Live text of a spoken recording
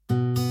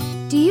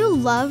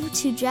love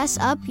to dress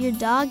up your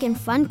dog in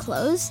fun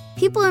clothes?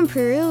 People in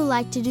Peru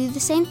like to do the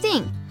same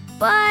thing.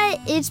 But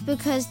it's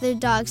because their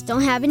dogs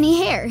don't have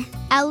any hair.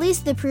 At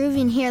least the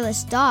Peruvian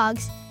hairless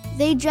dogs,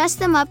 they dress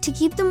them up to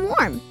keep them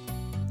warm.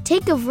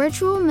 Take a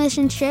virtual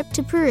mission trip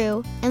to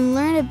Peru and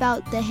learn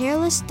about the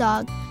hairless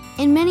dog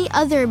and many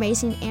other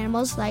amazing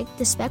animals like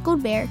the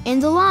speckled bear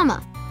and the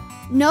llama.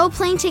 No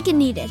plane ticket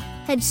needed.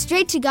 Head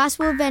straight to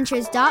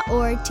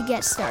gospeladventures.org to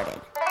get started.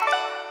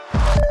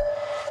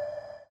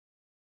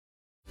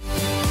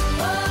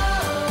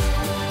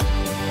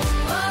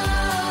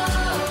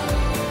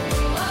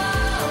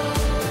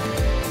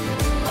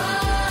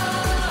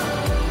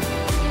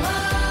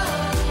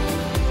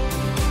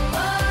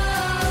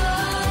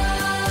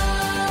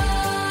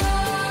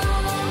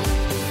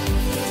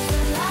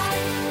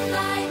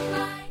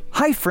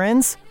 Hi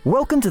friends,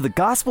 welcome to the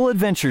Gospel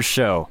Adventures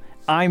Show.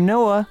 I'm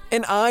Noah.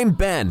 And I'm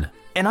Ben.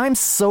 And I'm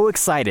so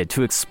excited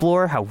to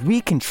explore how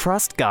we can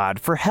trust God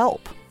for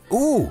help.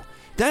 Ooh,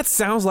 that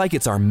sounds like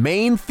it's our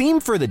main theme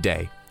for the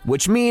day,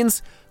 which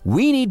means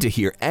we need to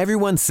hear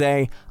everyone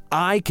say,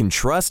 I can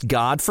trust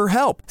God for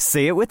help.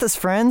 Say it with us,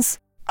 friends.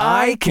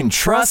 I can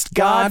trust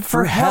God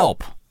for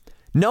help.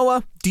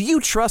 Noah, do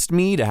you trust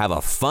me to have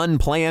a fun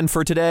plan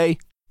for today?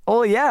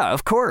 Oh yeah,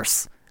 of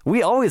course.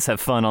 We always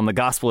have fun on the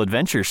Gospel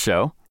Adventures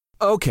Show.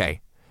 Okay,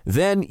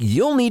 then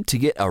you'll need to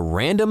get a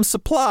random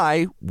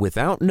supply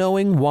without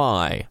knowing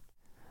why.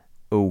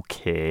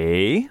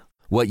 Okay.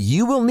 What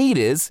you will need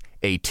is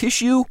a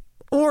tissue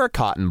or a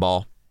cotton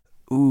ball.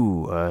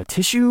 Ooh, a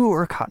tissue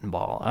or a cotton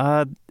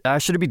ball?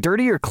 Should it be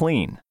dirty or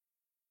clean?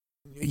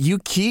 You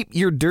keep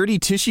your dirty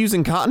tissues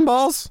and cotton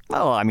balls?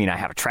 Well, I mean, I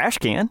have a trash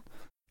can.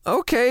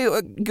 Okay,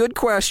 good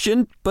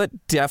question,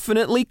 but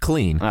definitely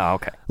clean. Oh,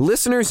 okay.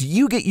 Listeners,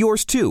 you get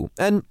yours too,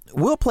 and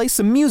we'll play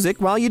some music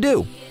while you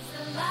do.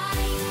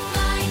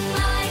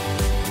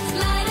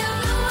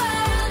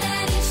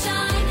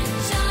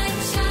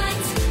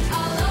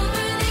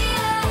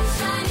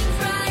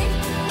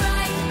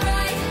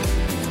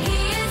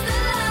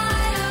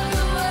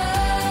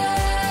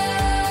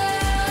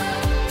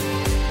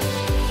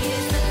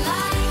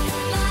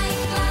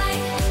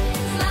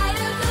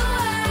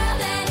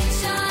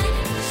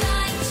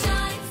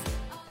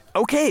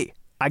 Okay,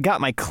 I got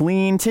my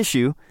clean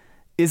tissue.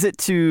 Is it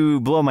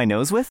to blow my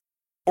nose with?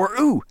 Or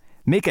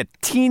make a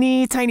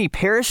teeny tiny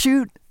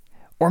parachute?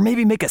 Or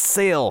maybe make a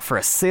sail for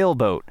a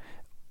sailboat?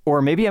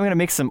 Or maybe I'm going to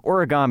make some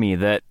origami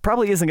that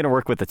probably isn't going to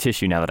work with the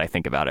tissue now that I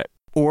think about it.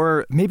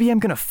 Or maybe I'm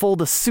going to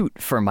fold a suit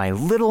for my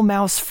little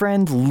mouse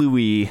friend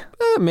Louie.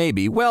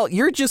 Maybe. Well,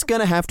 you're just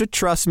going to have to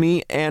trust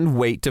me and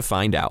wait to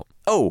find out.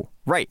 Oh,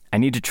 right. I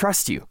need to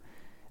trust you.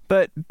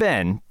 But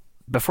Ben,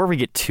 before we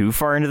get too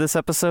far into this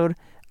episode,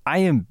 I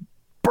am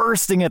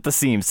bursting at the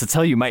seams to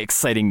tell you my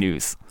exciting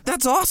news.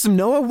 That's awesome,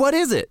 Noah. What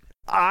is it?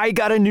 I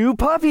got a new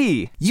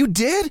puppy. You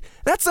did?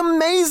 That's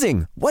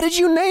amazing. What did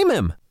you name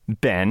him?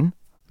 Ben.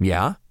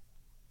 Yeah?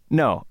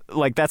 No,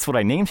 that's what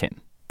I named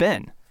him.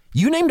 Ben.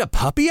 You named a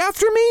puppy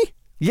after me?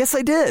 Yes,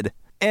 I did.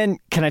 And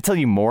can I tell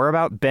you more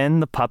about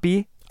Ben the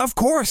puppy? Of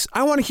course.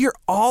 I want to hear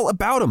all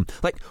about him.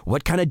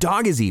 What kind of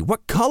dog is he?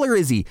 What color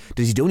is he?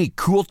 Does he do any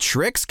cool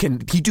tricks?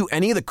 Can he do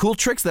any of the cool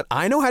tricks that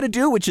I know how to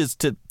do, which is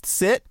to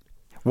sit?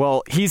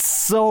 Well, he's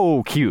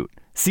so cute.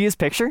 See his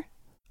picture?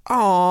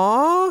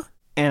 Aww.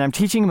 And I'm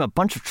teaching him a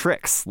bunch of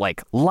tricks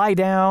like lie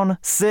down,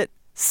 sit,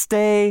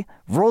 stay,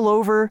 roll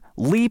over,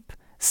 leap,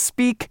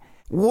 speak.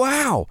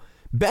 Wow.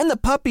 Ben the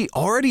puppy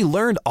already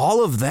learned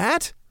all of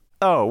that?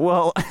 Oh,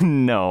 well,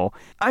 no.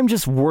 I'm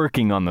just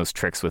working on those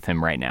tricks with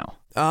him right now.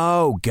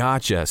 Oh,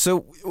 gotcha. So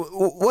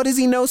what does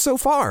he know so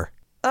far?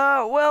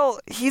 Well,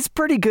 he's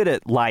pretty good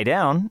at lie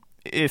down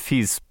if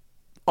he's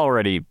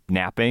already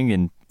napping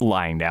and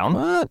lying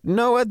down.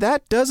 Noah,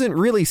 that doesn't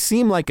really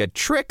seem like a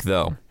trick,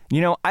 though.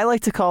 You know, I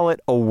like to call it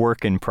a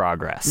work in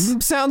progress.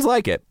 Sounds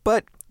like it,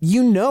 but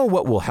you know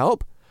what will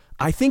help?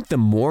 I think the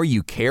more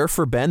you care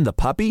for Ben the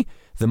puppy,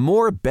 the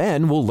more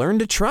Ben will learn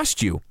to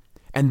trust you.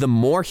 And the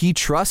more he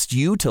trusts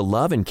you to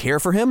love and care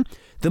for him,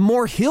 the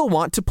more he'll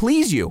want to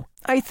please you.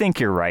 I think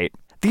you're right.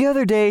 The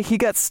other day, he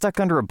got stuck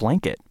under a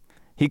blanket.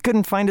 He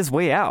couldn't find his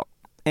way out,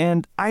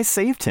 and I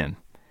saved him.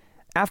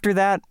 After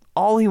that,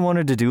 all he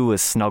wanted to do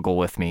was snuggle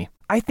with me.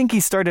 I think he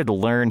started to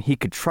learn he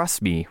could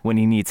trust me when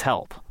he needs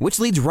help. Which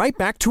leads right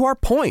back to our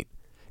point.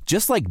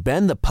 Just like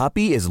Ben the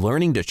puppy is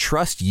learning to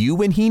trust you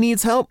when he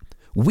needs help,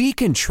 we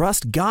can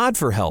trust God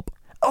for help.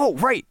 Oh,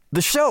 right,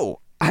 the show.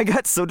 I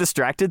got so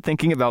distracted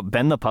thinking about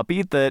Ben the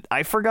puppy that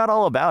I forgot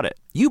all about it.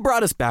 You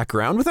brought us back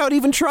around without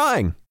even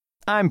trying.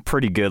 I'm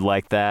pretty good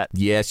like that.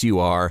 Yes, you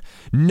are.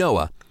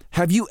 Noah,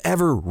 have you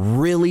ever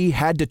really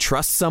had to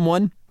trust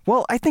someone?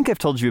 Well, I think I've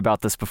told you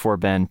about this before,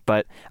 Ben,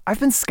 but I've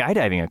been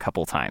skydiving a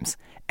couple times.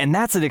 And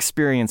that's an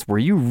experience where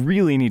you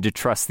really need to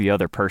trust the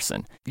other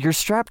person. You're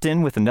strapped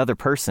in with another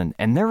person,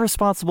 and they're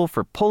responsible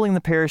for pulling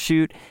the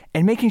parachute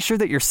and making sure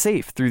that you're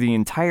safe through the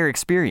entire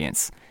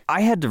experience.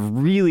 I had to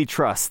really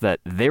trust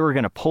that they were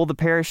going to pull the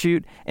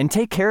parachute and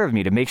take care of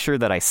me to make sure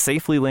that I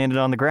safely landed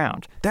on the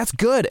ground. That's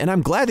good, and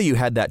I'm glad that you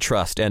had that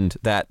trust and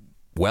that,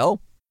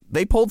 well,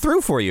 they pulled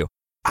through for you.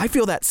 I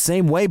feel that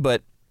same way,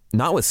 but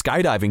not with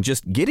skydiving,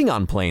 just getting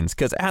on planes,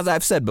 because as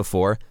I've said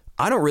before,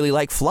 I don't really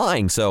like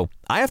flying, so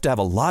I have to have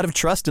a lot of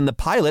trust in the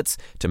pilots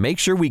to make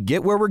sure we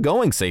get where we're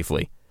going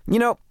safely. You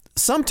know,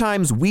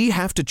 sometimes we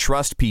have to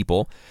trust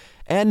people,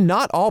 and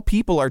not all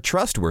people are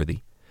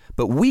trustworthy,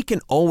 but we can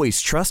always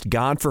trust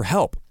God for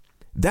help.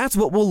 That's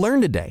what we'll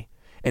learn today.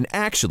 And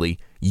actually,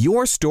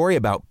 your story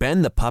about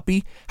Ben the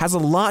puppy has a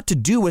lot to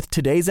do with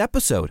today's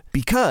episode,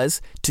 because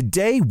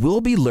today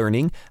we'll be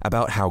learning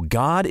about how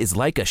God is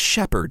like a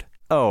shepherd.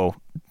 Oh,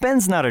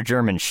 Ben's not a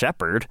German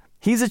shepherd.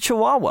 He's a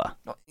Chihuahua.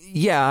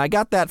 Yeah, I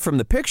got that from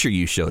the picture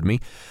you showed me,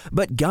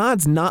 but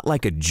God's not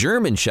like a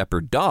German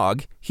shepherd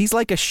dog. He's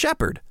like a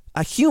shepherd,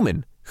 a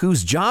human,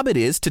 whose job it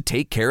is to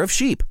take care of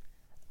sheep.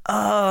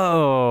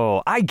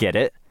 Oh, I get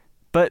it.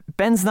 But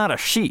Ben's not a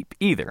sheep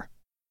either.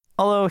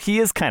 Although he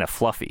is kind of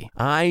fluffy.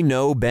 I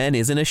know Ben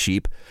isn't a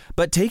sheep,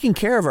 but taking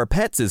care of our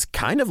pets is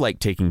kind of like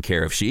taking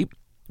care of sheep.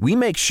 We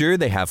make sure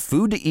they have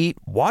food to eat,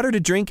 water to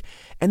drink,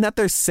 and that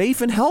they're safe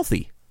and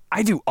healthy.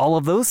 I do all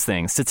of those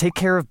things to take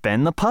care of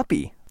Ben the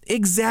puppy.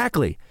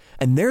 Exactly.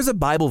 And there's a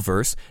Bible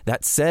verse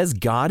that says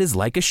God is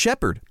like a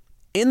shepherd.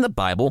 In the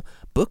Bible,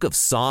 book of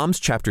Psalms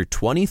chapter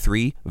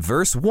 23,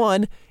 verse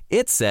 1,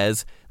 it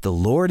says, "The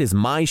Lord is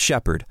my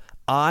shepherd.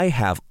 I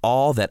have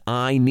all that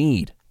I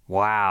need."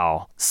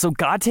 Wow. So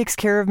God takes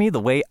care of me the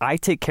way I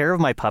take care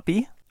of my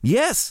puppy?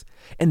 Yes,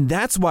 and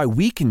that's why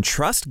we can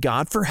trust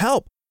God for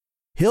help.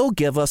 He'll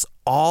give us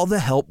all the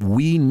help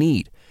we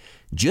need,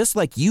 just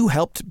like you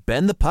helped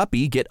Ben the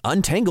puppy get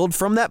untangled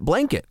from that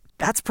blanket.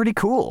 That's pretty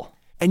cool.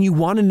 And you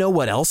want to know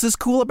what else is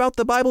cool about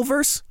the Bible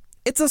verse?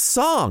 It's a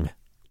song.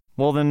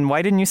 Well, then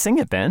why didn't you sing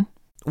it, Ben?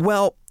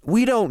 Well,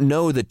 we don't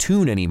know the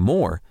tune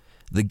anymore.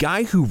 The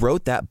guy who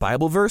wrote that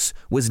Bible verse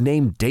was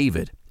named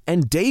David,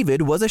 and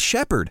David was a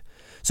shepherd,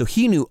 so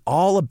he knew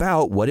all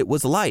about what it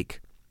was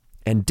like.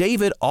 And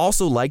David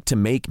also liked to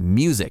make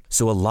music,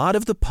 so a lot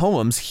of the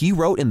poems he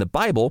wrote in the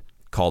Bible,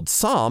 called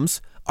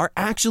Psalms, are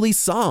actually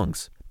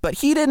songs. But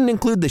he didn't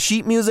include the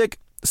sheep music,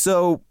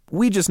 so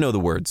we just know the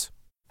words.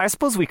 I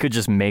suppose we could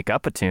just make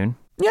up a tune.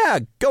 Yeah,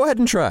 go ahead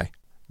and try.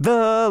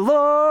 The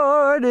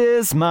Lord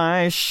is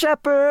my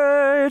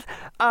shepherd.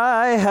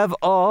 I have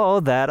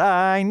all that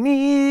I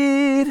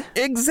need.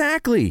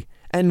 Exactly.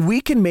 And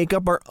we can make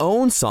up our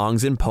own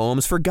songs and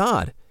poems for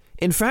God.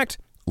 In fact,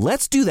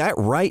 let's do that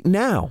right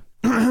now.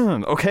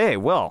 Okay,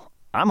 well,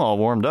 I'm all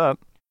warmed up.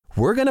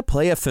 We're going to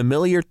play a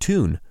familiar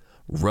tune.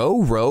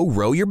 Row, row,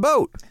 row your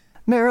boat.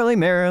 Merrily,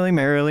 merrily,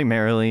 merrily,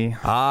 merrily.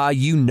 Ah,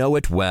 you know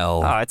it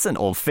well. It's an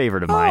old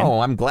favorite of mine.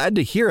 Oh, I'm glad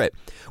to hear it.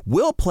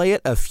 We'll play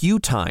it a few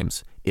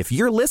times. If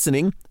you're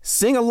listening,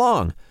 sing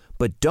along.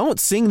 But don't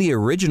sing the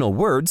original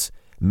words.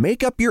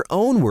 Make up your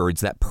own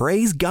words that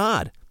praise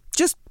God.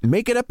 Just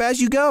make it up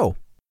as you go.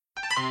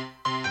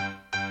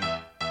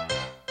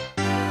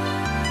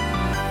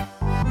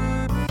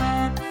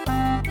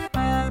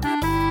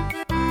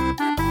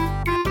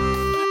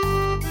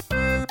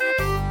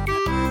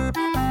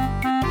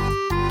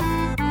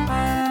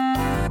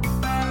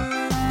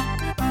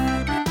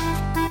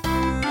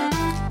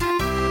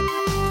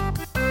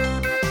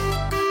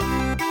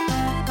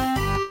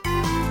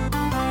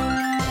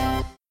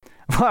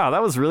 Wow,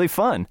 that was really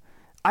fun.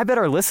 I bet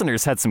our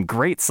listeners had some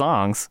great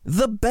songs.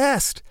 The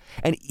best.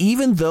 And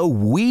even though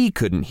we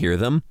couldn't hear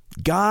them,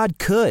 God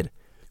could.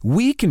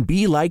 We can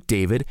be like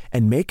David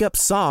and make up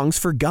songs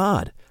for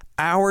God,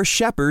 our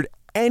shepherd,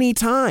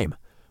 anytime.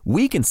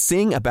 We can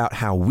sing about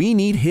how we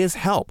need his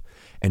help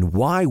and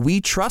why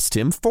we trust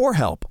him for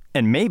help.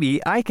 And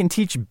maybe I can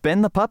teach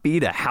Ben the puppy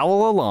to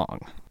howl along.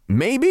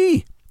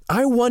 Maybe.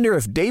 I wonder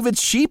if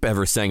David's sheep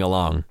ever sang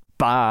along.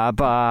 Ba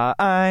ba,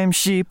 I'm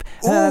sheep.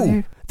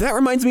 Ooh, that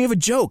reminds me of a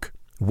joke.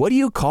 What do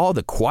you call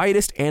the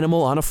quietest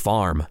animal on a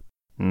farm?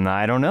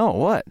 I don't know.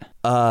 What?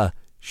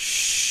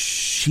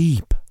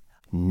 Sheep.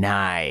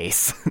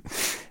 Nice.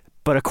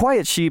 But a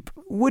quiet sheep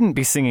wouldn't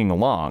be singing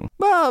along.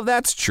 Well,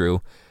 that's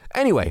true.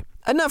 Anyway,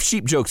 enough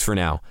sheep jokes for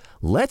now.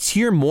 Let's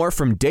hear more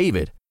from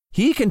David.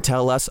 He can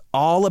tell us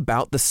all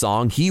about the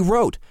song he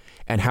wrote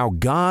and how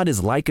God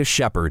is like a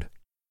shepherd.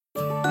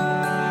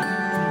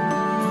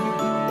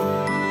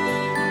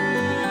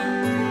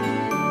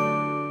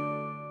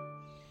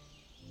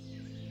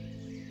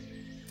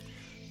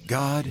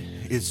 God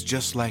is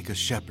just like a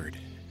shepherd,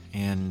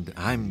 and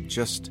I'm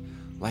just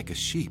like a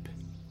sheep.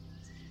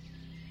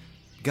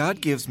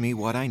 God gives me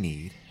what I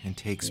need and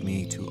takes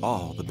me to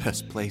all the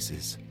best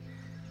places,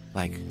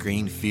 like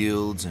green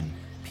fields and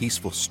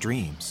peaceful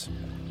streams.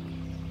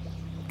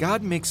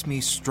 God makes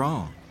me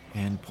strong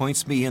and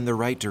points me in the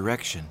right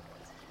direction.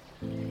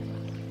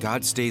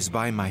 God stays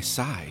by my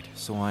side,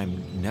 so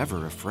I'm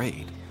never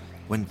afraid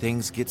when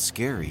things get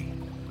scary.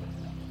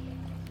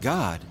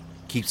 God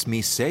keeps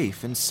me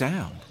safe and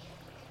sound.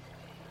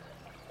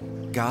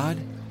 God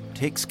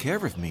takes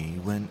care of me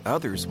when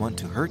others want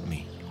to hurt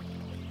me.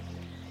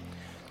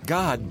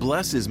 God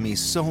blesses me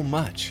so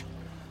much,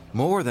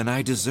 more than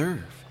I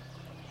deserve.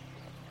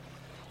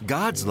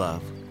 God's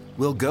love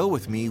will go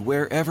with me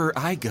wherever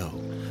I go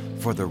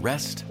for the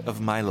rest of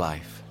my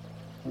life.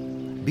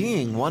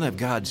 Being one of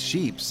God's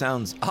sheep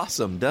sounds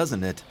awesome,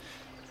 doesn't it?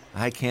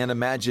 I can't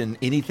imagine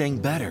anything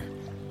better.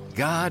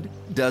 God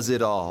does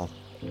it all.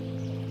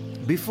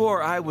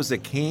 Before I was a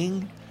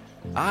king,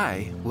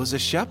 I was a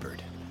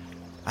shepherd.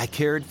 I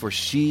cared for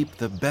sheep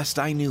the best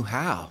I knew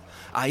how.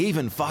 I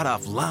even fought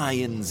off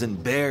lions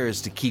and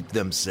bears to keep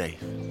them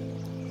safe.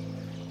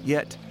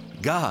 Yet,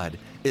 God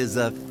is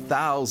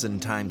 1,000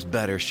 times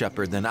better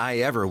shepherd than I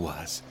ever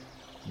was.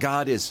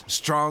 God is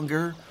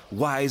stronger,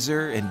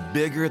 wiser, and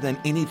bigger than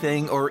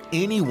anything or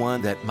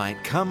anyone that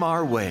might come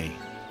our way.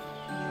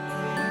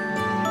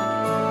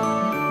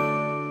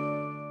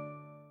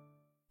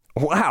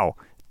 Wow,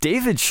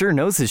 David sure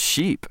knows his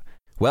sheep.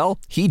 Well,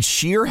 he'd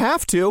sheer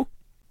have to.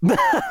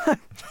 That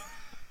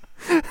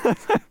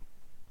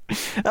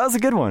was a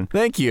good one.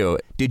 Thank you.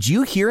 Did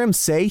you hear him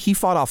say he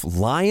fought off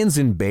lions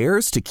and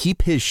bears to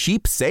keep his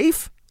sheep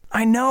safe?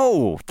 I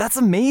know. That's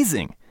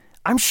amazing.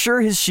 I'm sure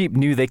his sheep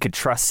knew they could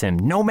trust him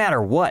no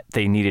matter what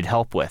they needed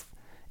help with.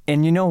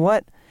 And you know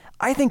what?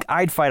 I think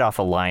I'd fight off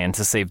a lion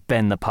to save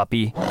Ben the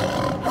puppy.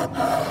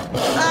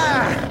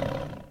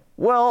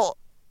 Well,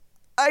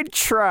 I'd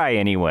try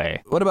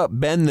anyway. What about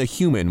Ben the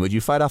human? Would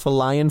you fight off a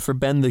lion for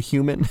Ben the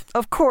human?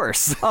 Of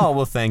course. Oh,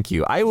 well, thank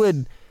you. I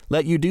would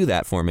let you do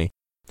that for me.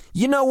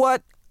 You know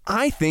what?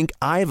 I think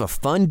I have a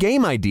fun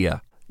game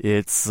idea.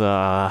 It's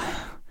not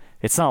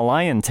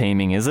lion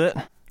taming, is it?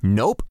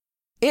 Nope.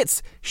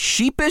 It's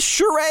sheepish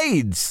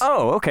charades.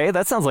 Oh, okay.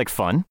 That sounds like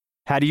fun.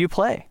 How do you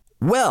play?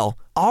 Well,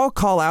 I'll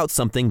call out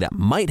something that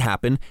might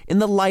happen in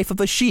the life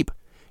of a sheep.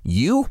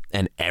 You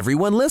and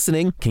everyone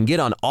listening can get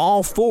on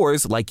all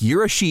fours like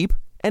you're a sheep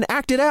and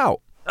act it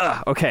out.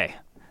 Okay.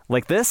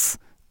 Like this?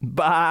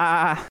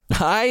 Bah.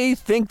 I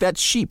think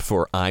that's sheep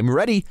for I'm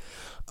ready.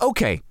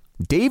 Okay.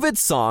 David's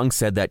song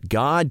said that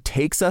God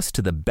takes us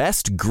to the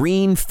best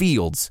green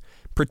fields.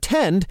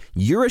 Pretend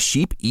you're a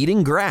sheep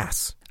eating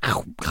grass.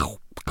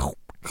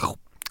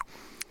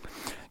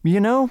 You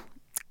know,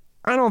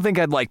 I don't think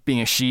I'd like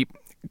being a sheep.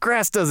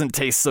 Grass doesn't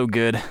taste so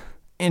good.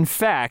 In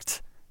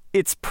fact,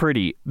 it's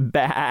pretty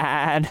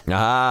bad.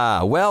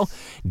 Well,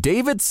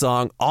 David's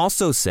song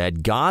also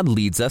said God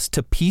leads us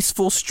to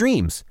peaceful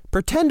streams.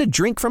 Pretend to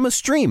drink from a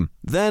stream,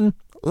 then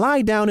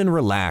lie down and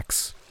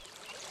relax.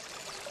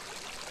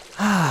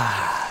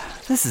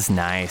 This is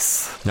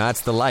nice. That's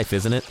the life,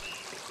 isn't it?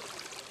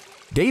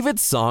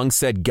 David's song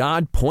said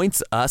God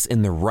points us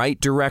in the right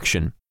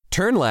direction.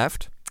 Turn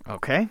left.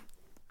 Okay.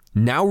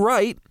 Now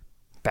right.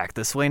 Back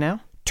this way now.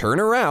 Turn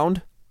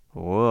around.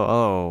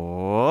 Whoa.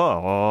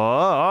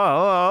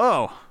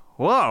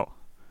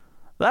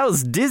 That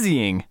was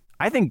dizzying.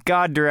 I think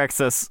God directs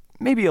us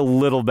maybe a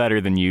little better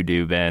than you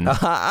do, Ben.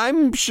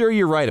 I'm sure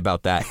you're right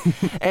about that.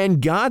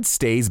 And God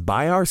stays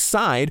by our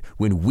side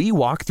when we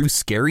walk through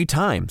scary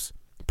times.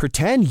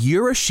 Pretend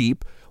you're a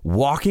sheep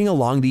walking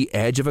along the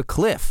edge of a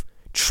cliff,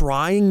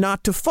 trying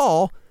not to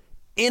fall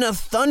in a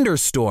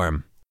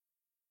thunderstorm.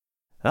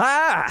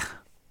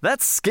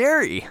 That's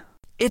scary.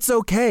 It's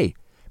okay,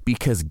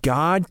 because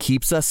God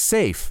keeps us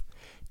safe.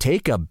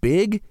 Take a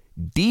big,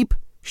 deep,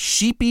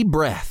 sheepy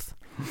breath.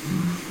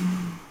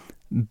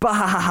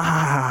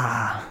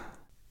 Bah.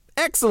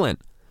 Excellent.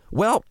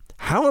 Well,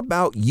 how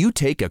about you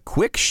take a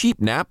quick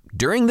sheep nap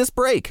during this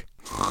break?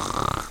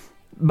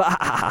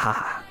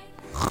 Bah.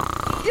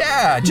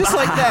 Yeah, just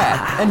like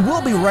that. And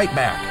we'll be right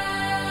back.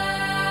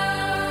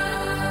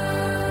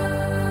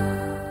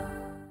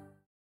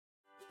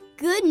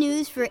 Good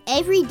News for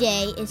Every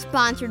Day is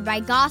sponsored by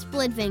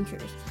Gospel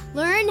Adventures.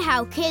 Learn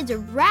how kids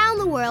around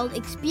the world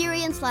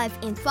experience life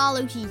and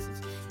follow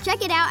Jesus.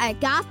 Check it out at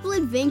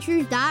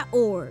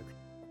gospeladventures.org.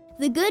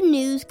 The good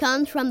news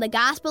comes from the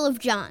Gospel of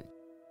John.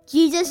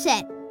 Jesus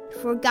said,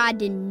 "For God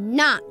did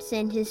not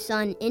send his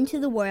Son into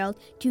the world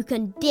to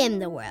condemn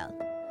the world,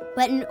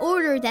 but in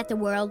order that the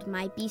world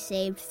might be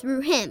saved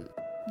through him."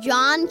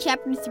 John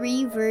chapter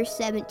 3, verse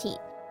 17.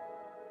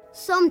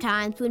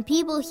 Sometimes when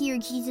people hear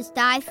Jesus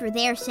died for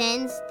their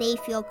sins, they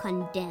feel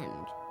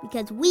condemned,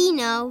 because we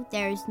know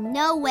there's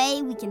no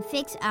way we can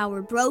fix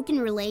our broken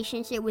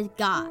relationship with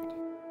God.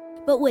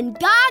 But when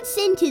God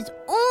sent his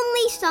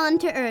only Son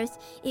to earth,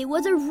 it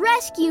was a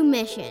rescue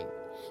mission.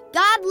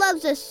 God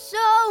loves us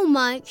so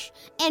much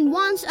and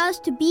wants us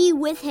to be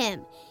with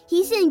him.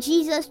 He sent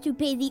Jesus to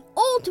pay the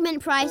ultimate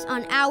price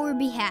on our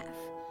behalf.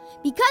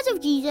 Because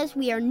of Jesus,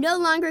 we are no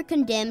longer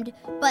condemned,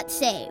 but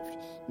saved.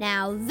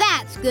 Now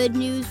that's good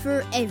news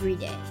for every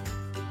day.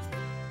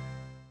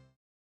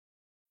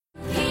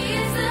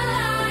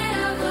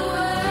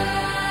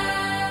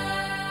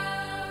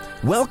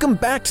 Welcome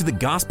back to the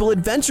Gospel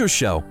Adventure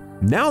Show.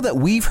 Now that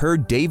we've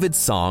heard David's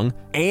song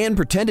and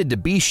pretended to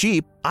be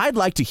sheep, I'd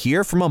like to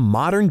hear from a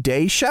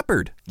modern-day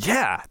shepherd.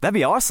 Yeah, that'd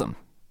be awesome.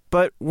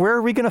 But where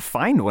are we going to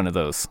find one of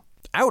those?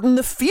 Out in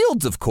the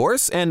fields, of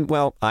course, and,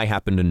 well, I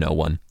happen to know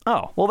one.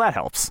 Oh, well, that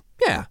helps.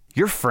 Yeah.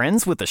 You're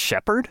friends with a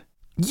shepherd?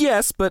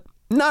 Yes, but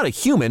not a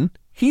human.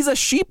 He's a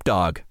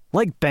sheepdog.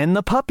 Like Ben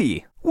the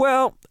puppy.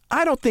 Well,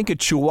 I don't think a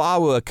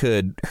Chihuahua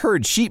could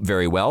herd sheep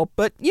very well,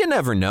 but you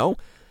never know.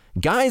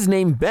 Guys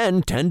named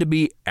Ben tend to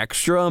be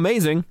extra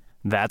amazing.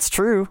 That's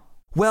true.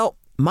 Well,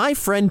 My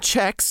friend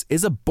Chex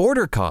is a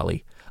border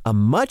collie, a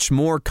much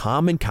more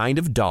common kind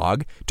of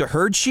dog to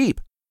herd sheep.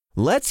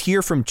 Let's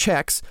hear from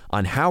Chex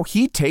on how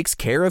he takes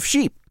care of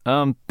sheep.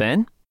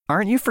 Ben,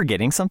 aren't you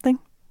forgetting something?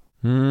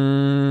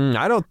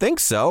 I don't think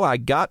so. I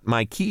got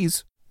my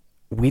keys.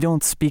 We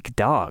don't speak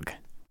dog.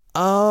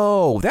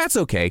 Oh, that's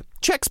okay.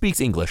 Chex speaks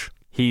English.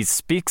 He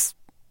speaks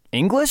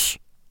English?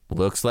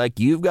 Looks like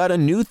you've got a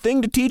new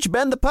thing to teach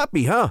Ben the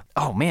puppy, huh?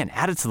 Oh man,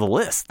 add it to the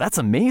list. That's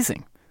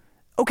amazing.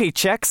 Okay,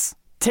 Chex,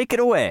 take it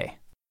away.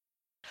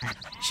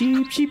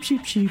 Sheep, sheep,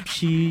 sheep, sheep,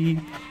 sheep.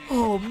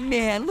 Oh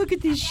man, look at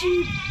these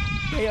sheep.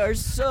 They are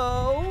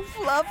so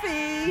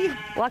fluffy.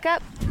 Walk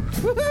up.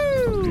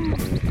 Woohoo!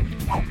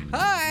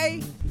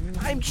 Hi,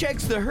 I'm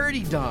Chex the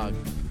herdy dog.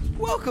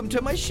 Welcome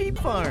to my sheep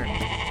farm.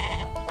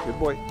 Good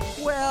boy.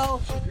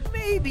 Well,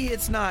 maybe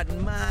it's not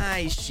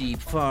my sheep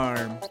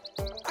farm.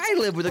 I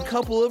live with a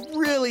couple of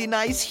really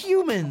nice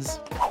humans.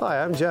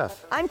 Hi, I'm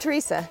Jeff, I'm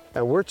Teresa.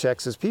 and we're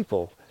Chex's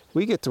people.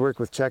 We get to work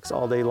with Chex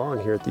all day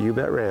long here at the You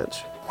Bet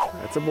Ranch.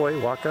 That's a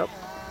boy. Walk up.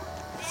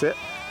 Sit.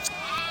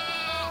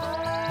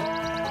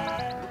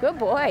 Good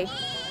boy.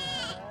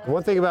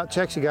 One thing about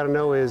Chex you got to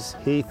know is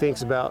he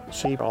thinks about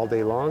sheep all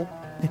day long.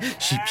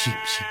 Sheep, sheep,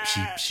 sheep,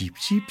 sheep, sheep,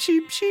 sheep,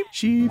 sheep, sheep,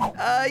 sheep.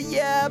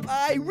 Yeah,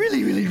 I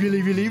really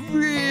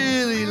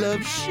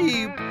love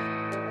sheep.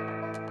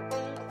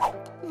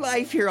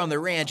 Life here on the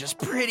ranch is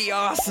pretty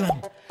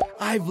awesome.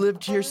 I've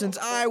lived here since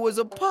I was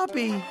a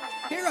puppy.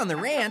 Here on the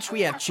ranch,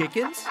 we have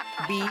chickens,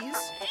 bees,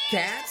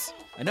 cats,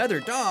 another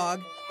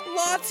dog,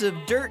 lots of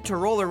dirt to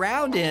roll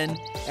around in,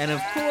 and of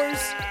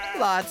course,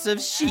 lots of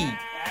sheep.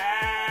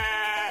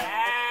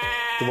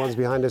 The ones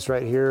behind us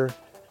right here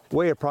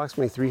weigh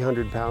approximately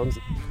 300 pounds.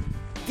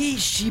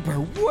 These sheep are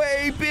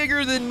way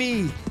bigger than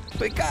me,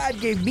 but God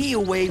gave me a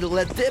way to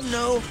let them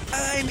know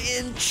I'm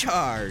in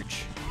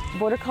charge.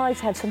 Border Collies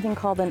have something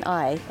called an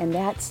eye, and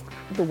that's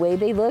the way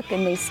they look,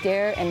 and they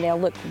stare, and they'll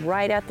look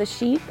right at the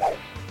sheep,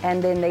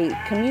 and then they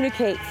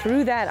communicate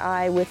through that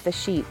eye with the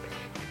sheep.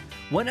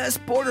 When us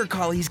Border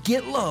Collies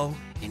get low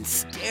and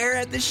stare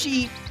at the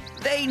sheep,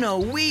 they know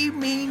we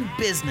mean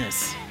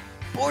business.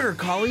 Border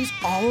Collies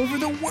all over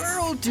the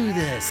world do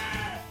this.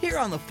 Here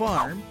on the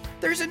farm,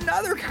 there's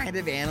another kind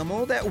of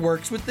animal that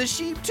works with the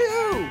sheep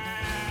too.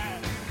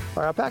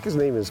 Our alpaca's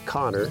name is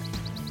Connor,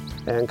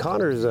 and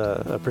Connor's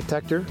a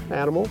protector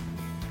animal.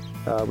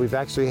 We've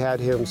actually had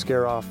him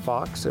scare off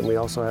fox, and we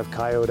also have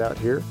coyote out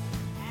here.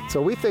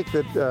 So we think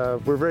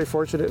that we're very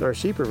fortunate, and our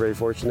sheep are very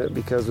fortunate,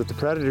 because with the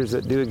predators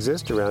that do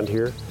exist around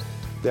here,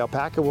 the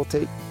alpaca will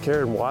take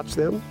care and watch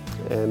them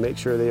and make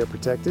sure they are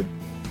protected.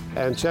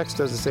 And Chex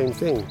does the same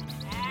thing.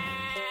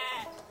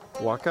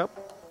 Walk up.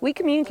 We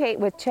communicate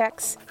with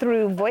Chex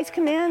through voice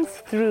commands,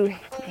 through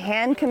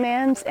hand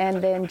commands,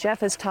 and then Jeff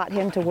has taught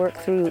him to work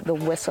through the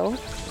whistle.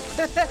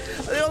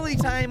 The only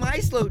time I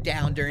slow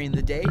down during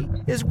the day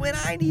is when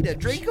I need a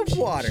drink of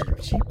water.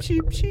 Sheep,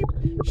 sheep, sheep,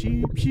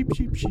 sheep, sheep,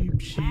 sheep,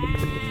 sheep, sheep.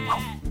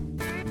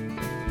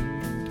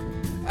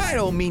 I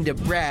don't mean to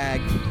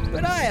brag,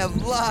 but I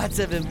have lots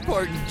of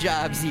important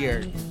jobs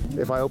here.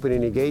 If I open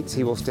any gates,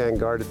 he will stand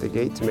guard at the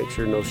gate to make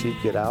sure no sheep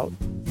get out.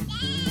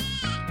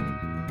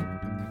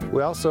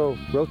 We also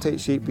rotate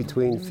sheep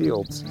between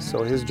fields,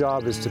 so his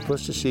job is to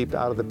push the sheep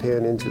out of the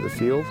pen into the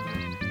field.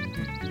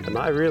 And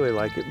I really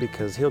like it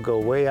because he'll go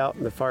way out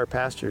in the far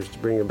pastures to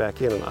bring them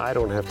back in, and I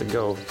don't have to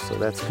go, so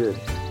that's good.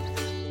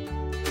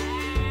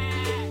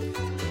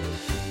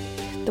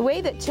 The way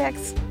that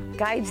Chex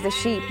guides the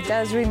sheep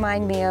does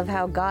remind me of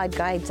how God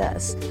guides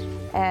us.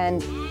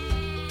 And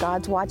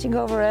God's watching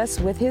over us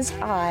with his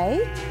eye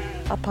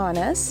upon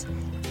us.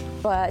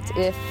 But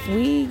if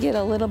we get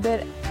a little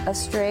bit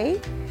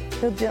astray,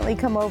 he'll gently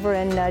come over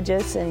and nudge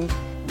us and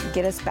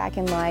get us back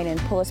in line and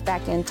pull us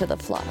back into the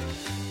flock.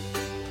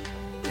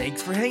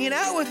 Thanks for hanging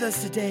out with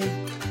us today.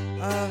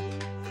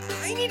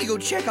 I need to go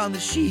check on the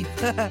sheep.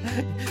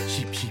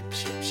 Sheep, sheep,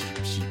 sheep, sheep,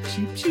 sheep,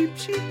 sheep, sheep,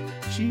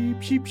 sheep,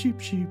 sheep, sheep,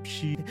 sheep, sheep,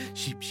 sheep,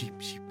 sheep, sheep,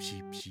 sheep,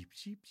 sheep, sheep,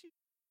 sheep, sheep.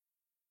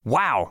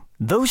 Wow,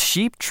 those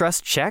sheep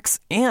trust Chex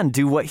and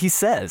do what he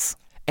says.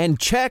 And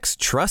Chex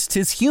trusts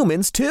his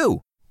humans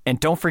too. And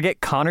don't forget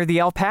Connor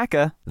the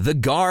alpaca. The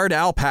guard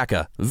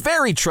alpaca,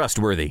 very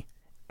trustworthy.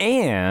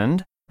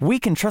 And we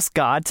can trust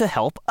God to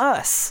help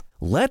us.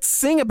 Let's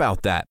sing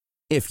about that.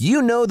 If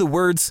you know the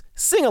words,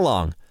 sing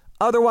along.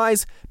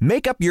 Otherwise,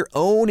 make up your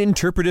own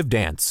interpretive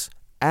dance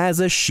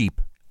as a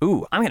sheep.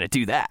 Ooh, I'm going to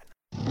do that.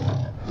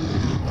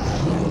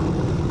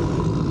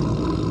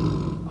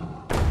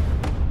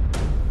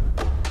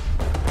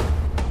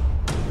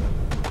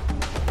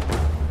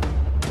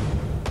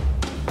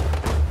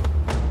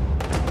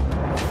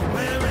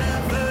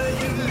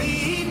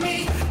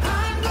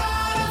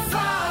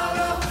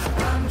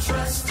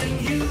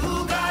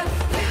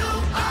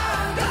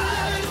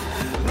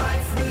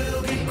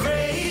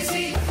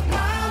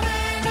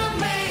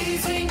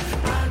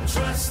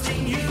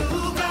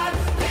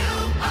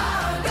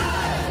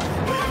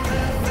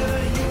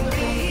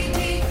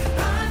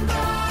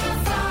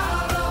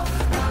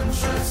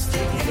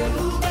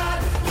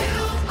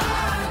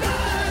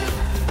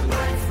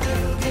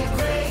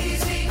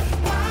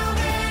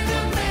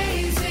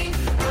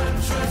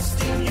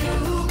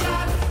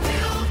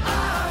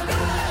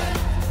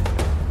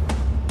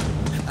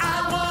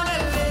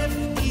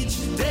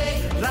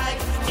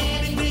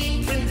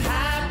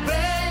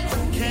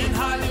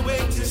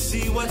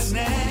 see what's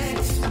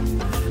next.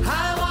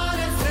 I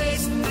wanna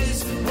face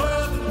this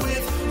world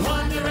with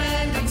wonder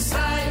and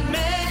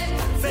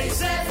excitement.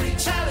 Face every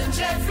challenge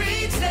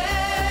every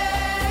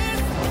day.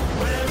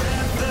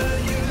 Wherever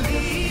you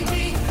lead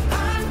me,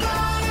 I'm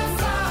gonna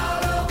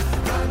follow.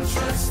 I'm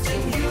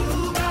trusting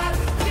you, God.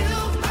 You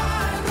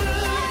are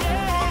good.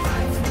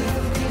 Life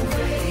will be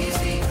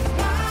crazy,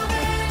 wild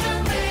and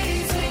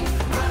amazing.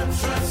 I'm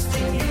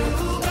trusting you,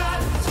 God.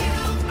 You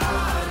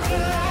are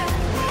good.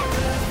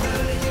 Wherever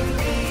you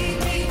lead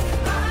me,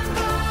 I'm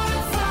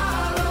gonna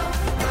follow.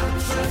 I'm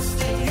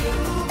trusting you,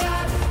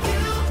 God.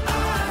 You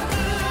are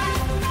good.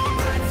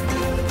 Life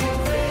will be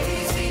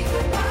crazy,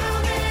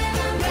 wild and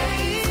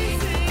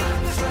amazing.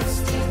 I'm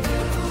trusting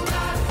you,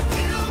 God.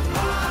 You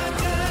are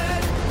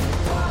good.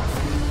 Walk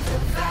through the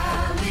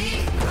valley,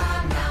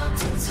 climb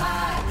mountains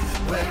high.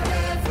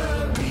 Wherever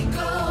we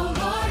go,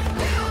 Lord,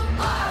 you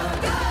are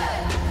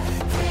good.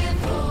 Can't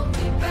hold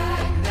me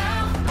back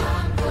now.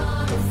 I'm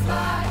gonna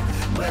fly.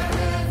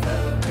 Wherever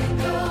we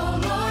go,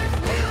 Lord,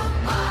 you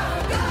are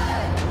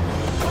good.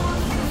 Walk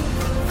through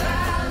the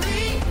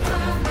valley,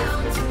 climb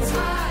mountains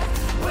high.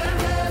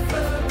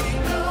 Wherever we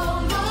go,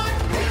 Lord,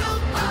 you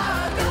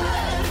are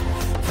good.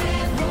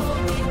 Can't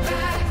hold me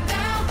back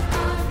now.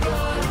 I'm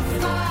gonna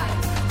fly.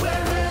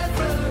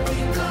 Wherever we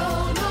go,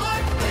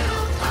 Lord, you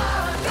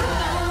are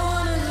good. I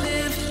wanna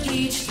live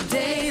each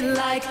day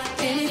like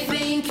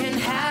anything can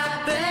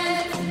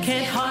happen.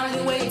 Can't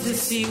hardly wait to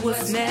see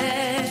what's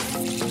next.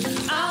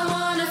 I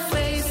wanna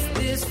face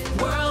this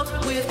world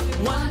with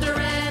wonder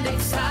and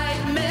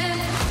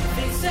excitement.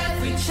 Face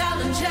every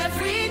challenge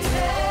every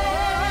day.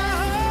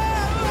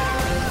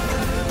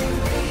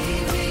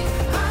 Baby,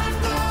 I'm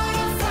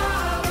gonna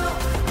follow.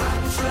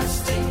 I'm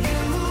trusting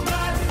you,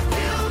 God.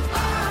 You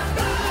are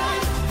good.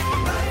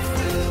 Life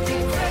will be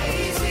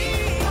crazy,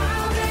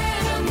 wild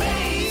and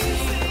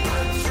amazing.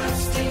 I'm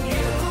trusting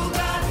you,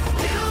 God.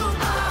 You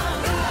are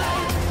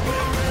good.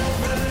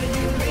 Wherever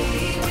you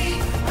lead me,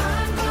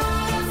 I'm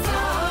gonna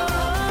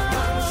follow.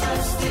 I'm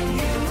trusting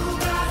you,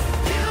 God.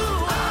 You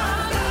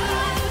are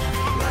good.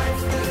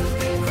 Life will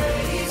be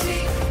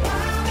crazy,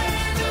 wild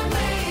and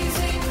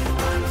amazing.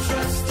 I'm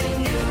trusting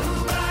you,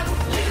 God.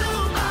 You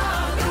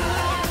are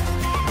good.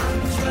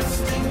 I'm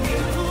trusting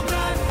you,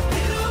 God.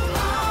 You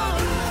are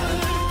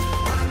good.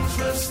 I'm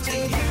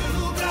trusting you,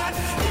 God.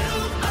 You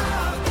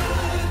are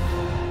good.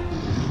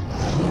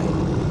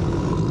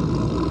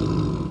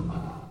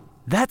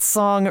 That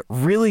song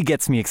really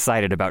gets me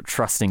excited about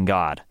trusting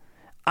God.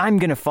 I'm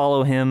gonna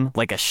follow him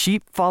like a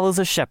sheep follows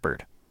a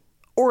shepherd.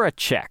 Or a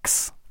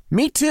Chex.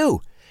 Me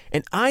too.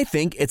 And I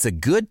think it's a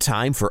good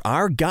time for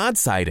our God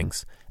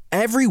sightings.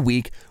 Every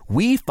week,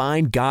 we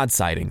find God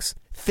sightings,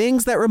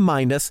 things that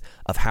remind us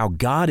of how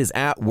God is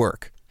at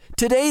work.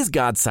 Today's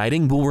God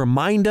sighting will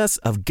remind us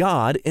of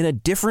God in a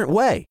different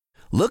way.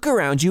 Look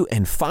around you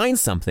and find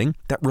something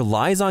that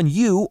relies on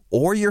you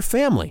or your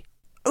family.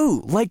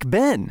 Ooh, like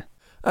Ben.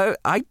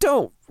 I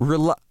don't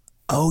rely...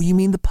 Oh, you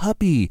mean the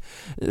puppy.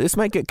 This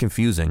might get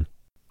confusing.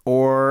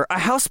 Or a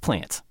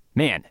houseplant.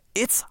 Man,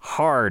 it's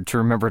hard to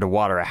remember to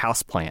water a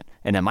houseplant.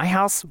 And at my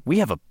house, we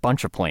have a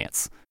bunch of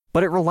plants.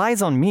 But it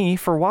relies on me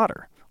for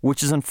water,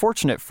 which is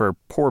unfortunate for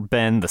poor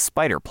Ben the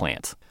spider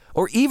plant.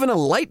 Or even a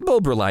light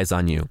bulb relies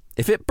on you.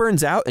 If it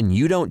burns out and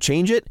you don't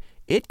change it,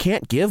 it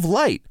can't give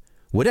light.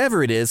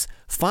 Whatever it is,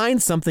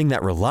 find something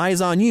that relies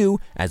on you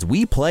as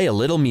we play a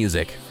little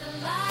music.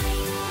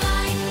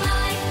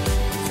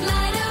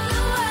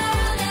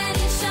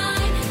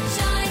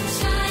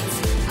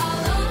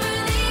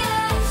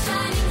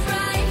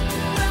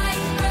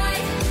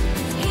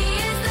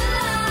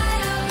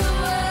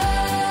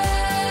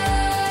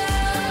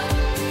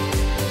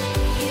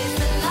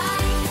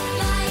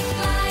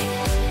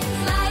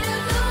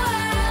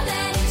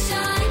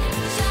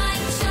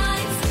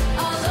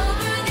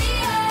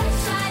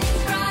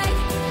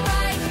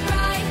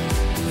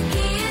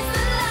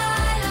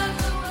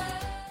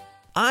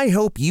 I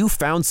hope you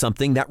found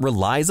something that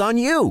relies on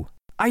you.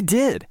 I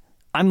did.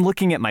 I'm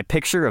looking at my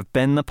picture of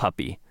Ben the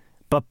puppy.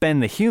 But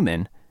Ben the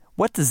human,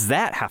 what does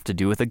that have to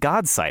do with a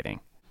God sighting?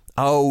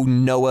 Oh,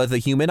 Noah the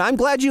human, I'm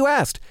glad you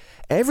asked.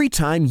 Every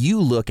time you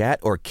look at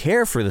or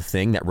care for the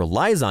thing that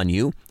relies on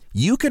you,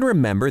 you can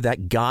remember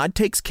that God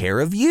takes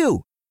care of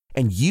you.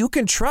 And you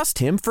can trust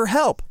him for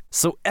help.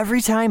 So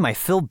every time I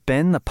fill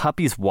Ben the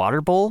puppy's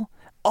water bowl,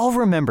 I'll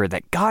remember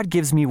that God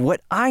gives me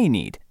what I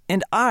need,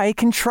 and I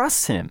can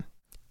trust him.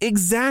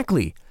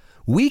 Exactly.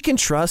 We can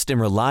trust and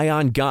rely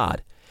on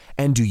God.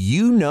 And do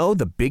you know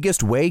the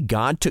biggest way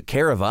God took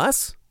care of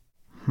us?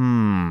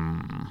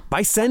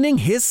 By sending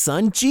his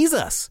son,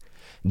 Jesus.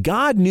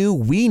 God knew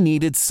we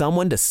needed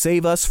someone to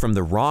save us from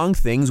the wrong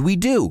things we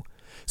do.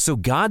 So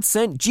God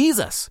sent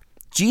Jesus.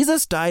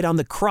 Jesus died on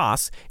the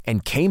cross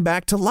and came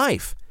back to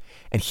life.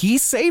 And he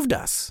saved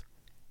us.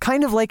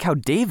 Kind of like how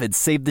David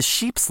saved the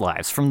sheep's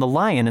lives from the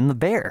lion and the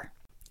bear.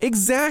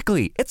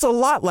 Exactly. It's a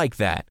lot like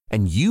that.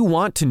 And you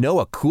want to know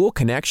a cool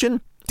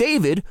connection?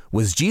 David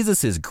was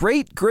Jesus'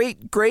 great,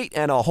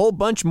 and a whole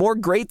bunch more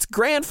greats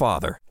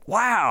grandfather.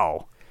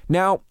 Wow.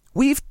 Now,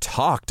 We've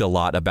talked a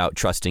lot about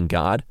trusting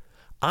God.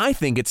 I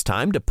think it's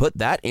time to put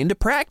that into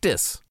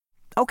practice.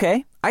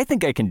 Okay, I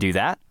think I can do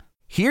that.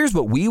 Here's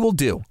what we will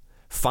do.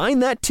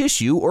 Find that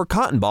tissue or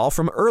cotton ball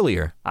from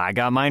earlier. I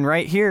got mine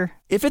right here.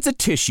 If it's a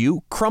tissue,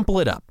 crumple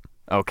it up.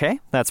 Okay,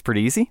 that's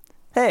pretty easy.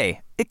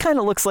 Hey, it kind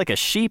of looks like a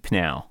sheep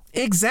now.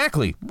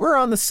 Exactly. We're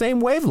on the same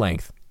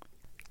wavelength.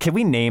 Can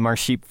we name our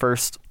sheep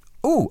first?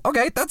 Ooh,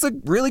 okay, that's a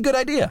really good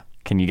idea.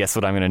 Can you guess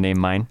what I'm going to name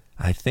mine?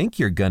 I think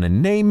you're going to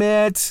name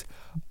it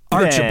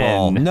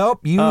Archibald. Ben.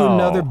 Nope, Oh.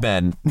 another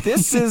Ben.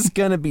 This is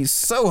going to be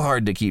so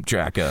hard to keep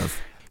track of.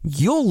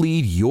 You'll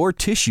lead your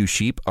tissue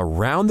sheep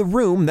around the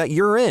room that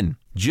you're in,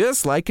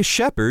 just like a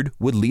shepherd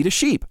would lead a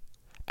sheep.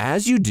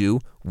 As you do,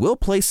 we'll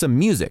play some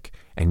music,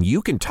 and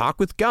you can talk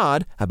with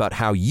God about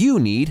how you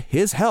need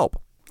His help.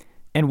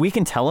 And we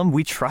can tell him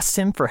we trust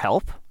him for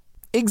help?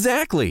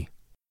 Exactly.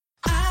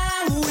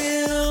 I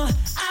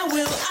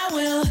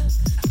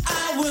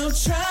will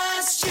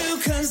trust you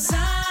 'cause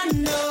I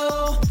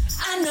know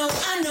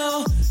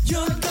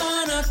you're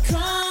gonna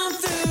come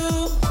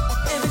through.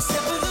 Every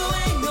step of the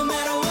way, no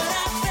matter what I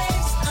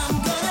face, I'm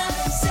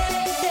gonna say,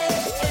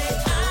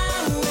 I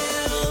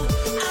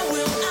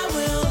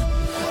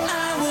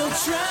will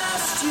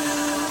trust you.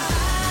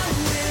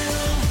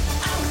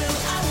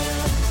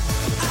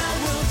 I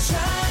will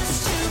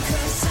trust you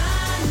 'cause I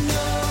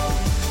know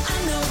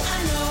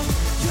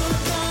you're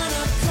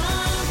gonna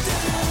come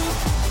through.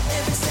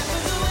 Every step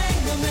of the way,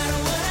 no matter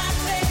what I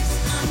face,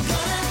 I'm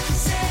gonna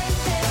say,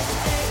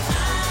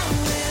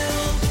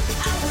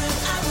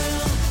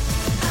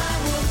 I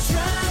will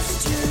trust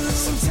you.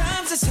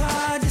 Sometimes it's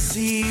hard to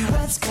see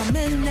what's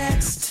coming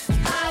next.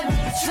 I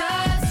will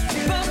trust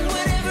you. But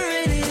whatever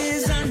it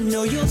is, I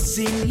know you'll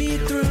see me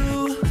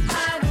through.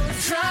 I will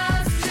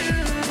trust you.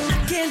 I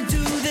can't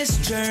do this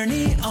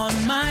journey on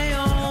my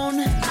own.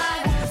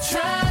 I will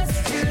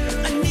trust you.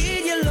 I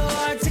need you,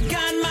 Lord, to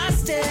guide my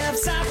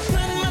steps. I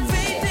put my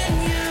faith in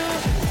you.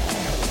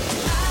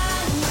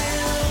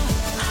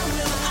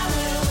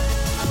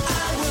 I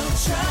will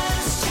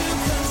trust you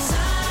 'cause I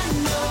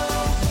know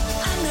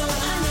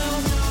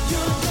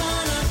you're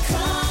gonna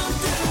come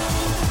through.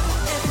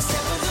 Every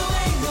step of the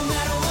way, no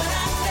matter what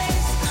I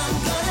face, I'm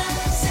gonna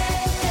say,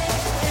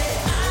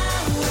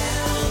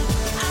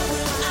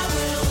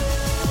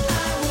 I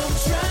will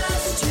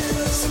trust you.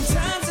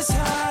 Sometimes it's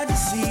hard to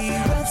see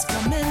what's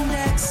coming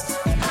next.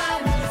 I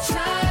will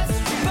trust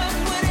you. But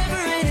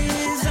whatever it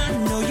is, I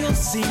know you'll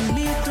see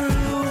me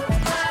through.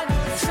 I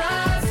will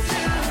trust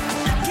you.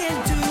 I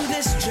can't do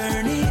this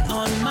journey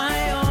on my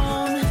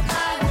own. I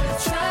will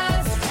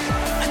trust you.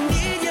 I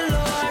need you,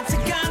 Lord, to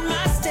guide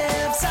my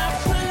steps. I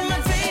put my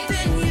faith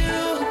in you.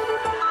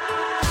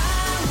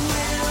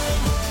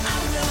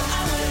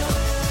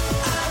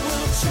 I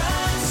will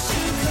trust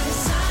you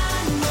 'cause I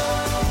know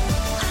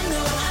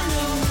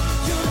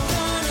you're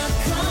gonna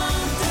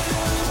come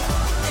through.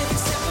 Every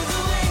step of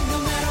the way, no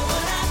matter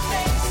what I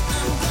face,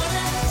 I'm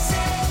gonna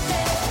say,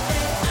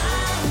 I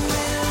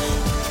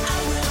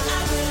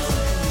will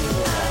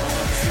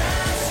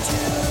trust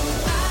you.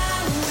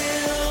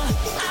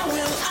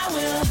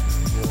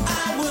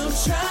 I will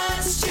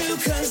trust you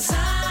 'cause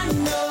I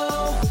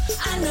know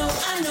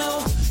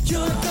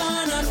you're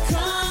gonna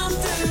come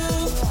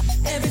through.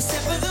 Every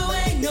step of the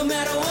way, no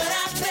matter what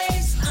I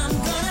face, I'm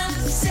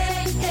gonna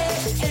say,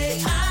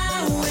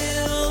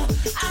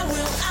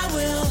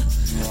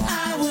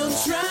 I will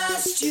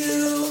trust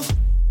you.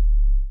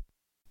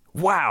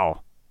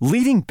 Wow.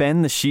 Leading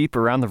Ben the sheep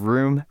around the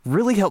room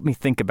really helped me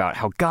think about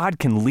how God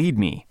can lead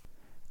me.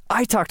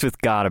 I talked with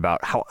God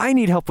about how I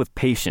need help with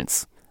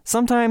patience.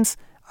 Sometimes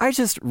I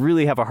just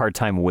really have a hard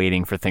time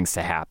waiting for things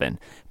to happen,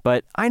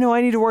 but I know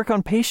I need to work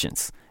on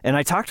patience. And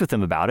I talked with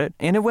him about it,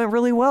 and it went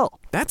really well.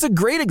 That's a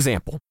great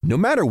example. No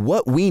matter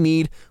what we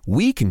need,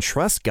 we can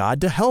trust God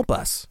to help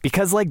us.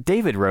 Because like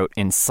David wrote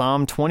in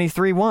Psalm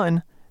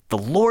 23:1, "The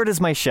Lord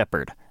is my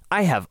shepherd.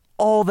 I have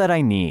all that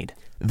I need."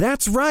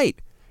 That's right.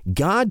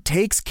 God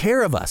takes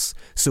care of us,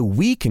 so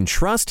we can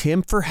trust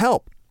Him for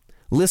help.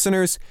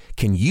 Listeners,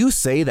 can you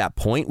say that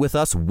point with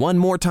us one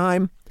more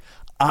time?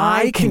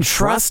 I can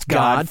trust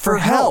God for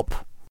help.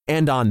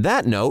 And on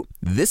that note,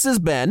 this is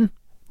Ben.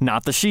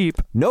 Not the sheep.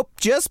 Nope,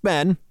 just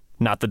Ben.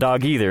 Not the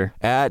dog either.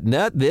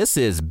 This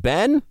is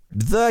Ben,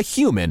 the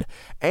human,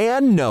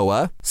 and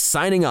Noah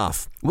signing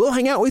off. We'll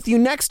hang out with you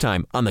next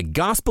time on the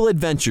Gospel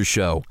Adventure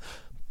Show.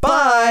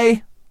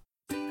 Bye!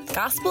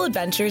 Gospel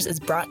Adventures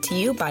is brought to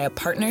you by a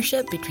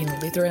partnership between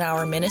Lutheran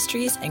Hour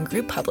Ministries and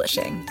Group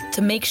Publishing.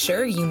 To make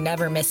sure you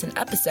never miss an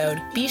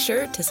episode, be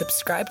sure to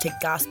subscribe to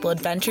Gospel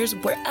Adventures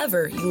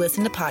wherever you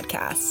listen to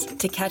podcasts.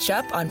 To catch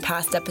up on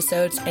past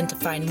episodes and to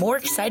find more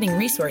exciting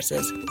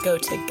resources, go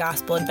to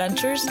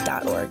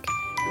gospeladventures.org.